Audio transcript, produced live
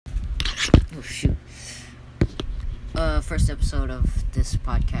Oh shoot. First episode of this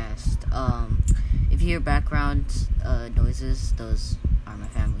podcast. If you hear background noises, those are my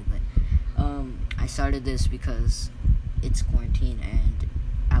family. But I started this because it's quarantine and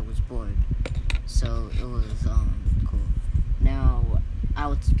I was bored, so it was cool. Now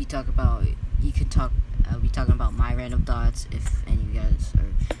I'll be talking about. I'll be talking about my random thoughts. If any of you guys or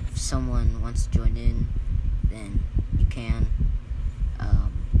if someone wants to join in, then you can.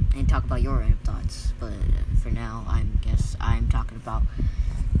 And talk about your random thoughts. But for now, I'm talking about.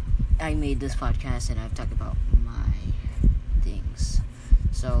 I made this podcast and I've talked about my things.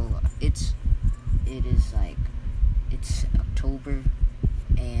 So it is like it's October,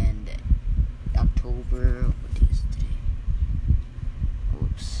 and October. What day is it today?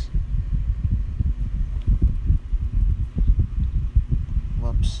 Whoops.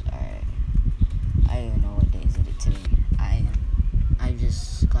 Alright. I don't even know what day is it today. I'm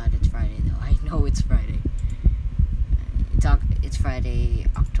just glad it's Friday, though. I know it's Friday. It's Friday,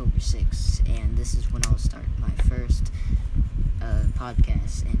 October 6th, and this is when I'll start my first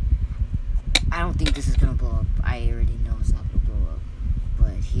podcast. And I don't think this is gonna blow up. I already know it's not gonna blow up.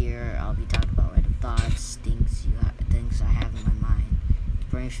 But here I'll be talking about random thoughts, things I have in my mind,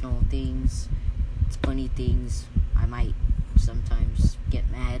 inspirational things, it's funny things. I might sometimes get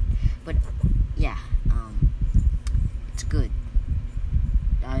mad, but yeah, it's good.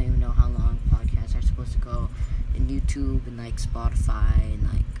 I don't even know how long podcasts are supposed to go. In YouTube and like Spotify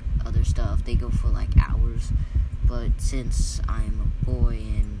and like other stuff, they go for like hours. But since I'm a boy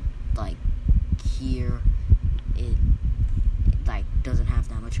and like here it like doesn't have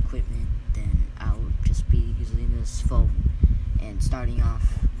that much equipment, then I'll just be using this phone and starting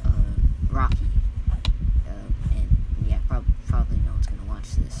off Rocky. And yeah, probably no one's gonna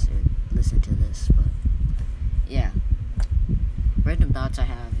watch this or listen to this, but yeah. Random thoughts I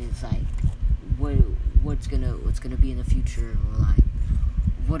have is like what's gonna be in the future, or like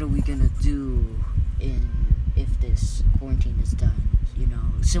what are we gonna do if this quarantine is done. You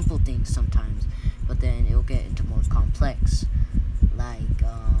know, simple things sometimes, but then it'll get into more complex, like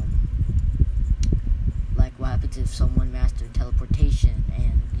what happens if someone mastered teleportation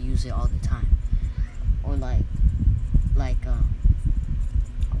and use it all the time, or like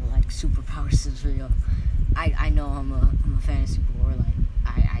superpowers is real. I know I'm a fantasy boy. Like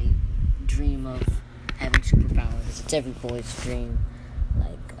I dream of having superpowers. It's every boy's dream.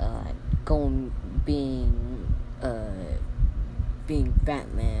 Like being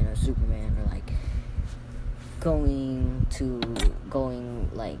Batman or Superman, or like going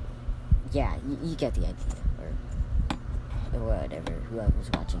like, yeah, you get the idea, or whatever, whoever's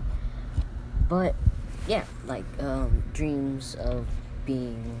watching. But yeah, like dreams of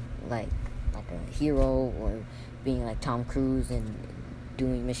being like a hero, or being like Tom Cruise and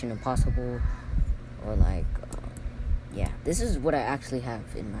doing Mission Impossible, or like yeah, this is what I actually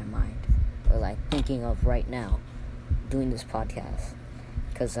have in my mind, or like thinking of right now, doing this podcast,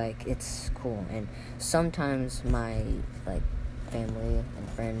 because like it's cool. And sometimes my like family and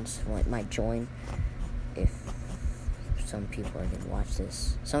friends might join if some people are gonna watch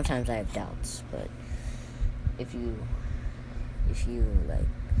this. Sometimes I have doubts, but if you like,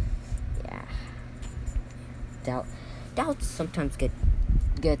 yeah, doubts sometimes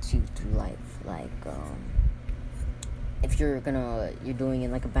gets you through life. Like if you're doing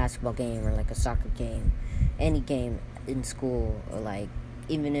in like a basketball game, or like a soccer game, any game in school, or like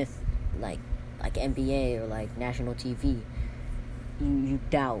even if like NBA or like national TV, you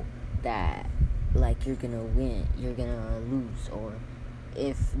doubt that like you're gonna win, you're gonna lose, or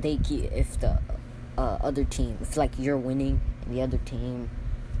if the other team, if like you're winning and the other team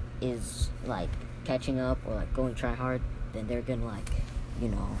is like catching up, or like going try hard, then they're gonna like, you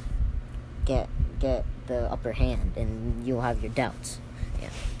know, get the upper hand, and you'll have your doubts. Yeah.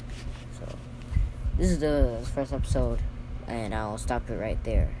 So this is the first episode, and I'll stop it right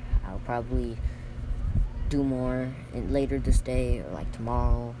there. I'll probably do more later this day, or like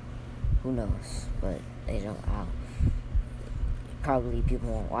tomorrow. Who knows? But probably people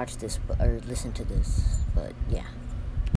won't watch this or listen to this. But yeah.